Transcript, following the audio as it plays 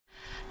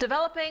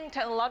Developing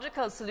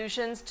technological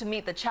solutions to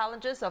meet the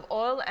challenges of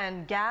oil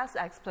and gas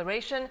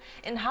exploration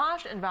in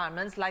harsh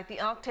environments like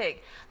the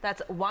Arctic.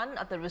 That's one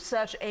of the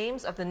research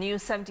aims of the new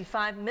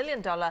 $75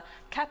 million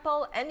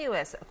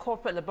Keppel-NUS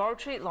Corporate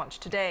Laboratory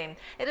launched today.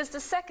 It is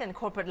the second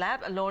corporate lab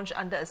launched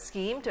under a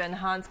scheme to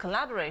enhance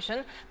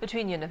collaboration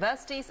between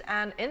universities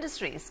and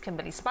industries.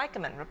 Kimberly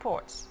Spikeman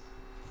reports.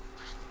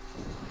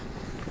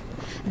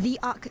 The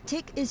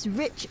Arctic is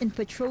rich in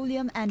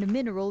petroleum and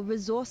mineral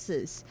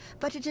resources,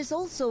 but it is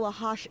also a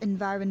harsh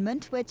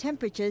environment where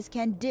temperatures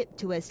can dip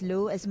to as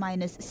low as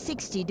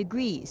 -60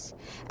 degrees.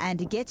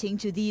 And getting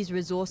to these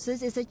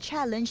resources is a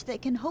challenge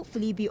that can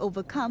hopefully be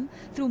overcome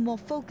through more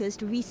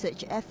focused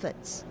research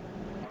efforts.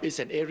 It's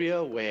an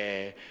area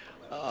where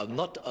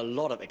not a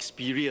lot of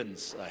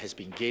experience has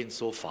been gained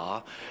so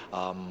far,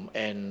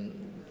 and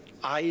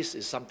ice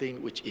is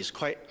something which is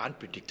quite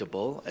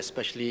unpredictable,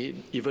 especially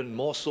even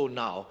more so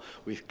now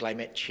with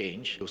climate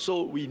change.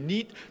 So we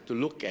need to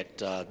look at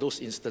those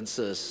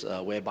instances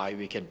whereby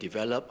we can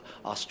develop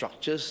our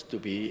structures to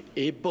be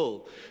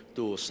able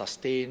to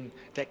sustain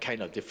that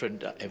kind of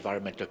different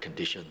environmental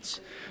conditions.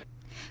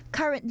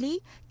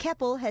 Currently,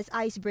 Keppel has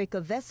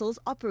icebreaker vessels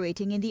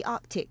operating in the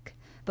Arctic,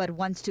 but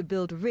wants to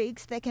build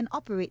rigs that can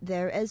operate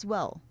there as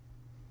well.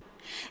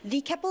 The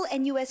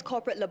Keppel-NUS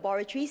Corporate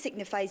Laboratory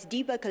signifies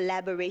deeper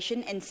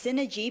collaboration and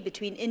synergy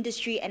between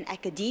industry and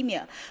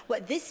academia.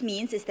 What this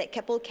means is that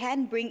Keppel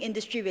can bring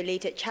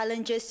industry-related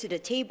challenges to the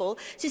table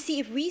to see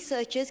if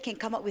researchers can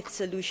come up with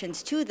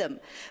solutions to them.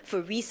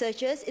 For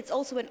researchers, it's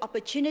also an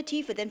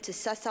opportunity for them to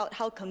suss out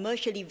how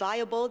commercially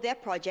viable their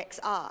projects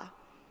are.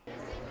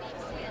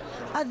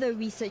 Other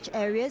research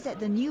areas at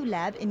the new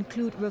lab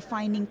include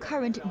refining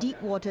current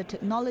deep-water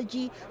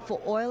technology for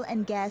oil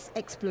and gas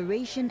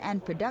exploration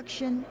and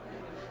production,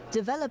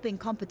 developing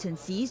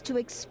competencies to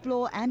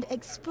explore and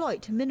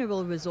exploit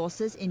mineral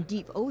resources in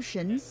deep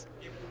oceans,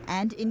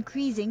 and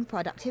increasing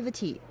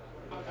productivity.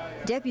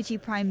 Deputy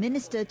Prime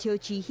Minister Teo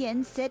Chee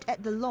Hean said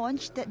at the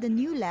launch that the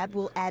new lab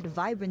will add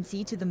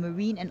vibrancy to the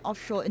marine and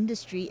offshore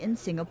industry in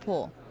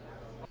Singapore.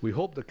 We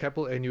hope the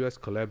Keppel-NUS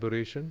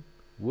collaboration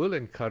will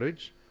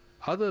encourage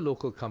other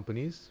local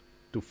companies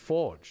to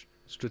forge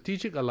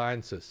strategic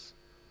alliances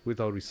with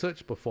our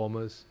research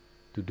performers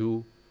to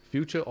do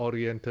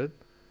future-oriented,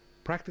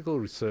 practical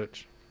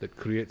research that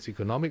creates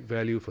economic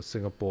value for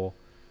Singapore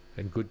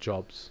and good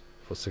jobs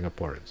for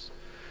Singaporeans.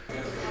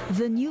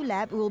 The new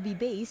lab will be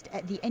based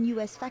at the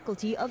NUS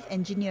Faculty of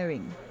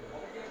Engineering.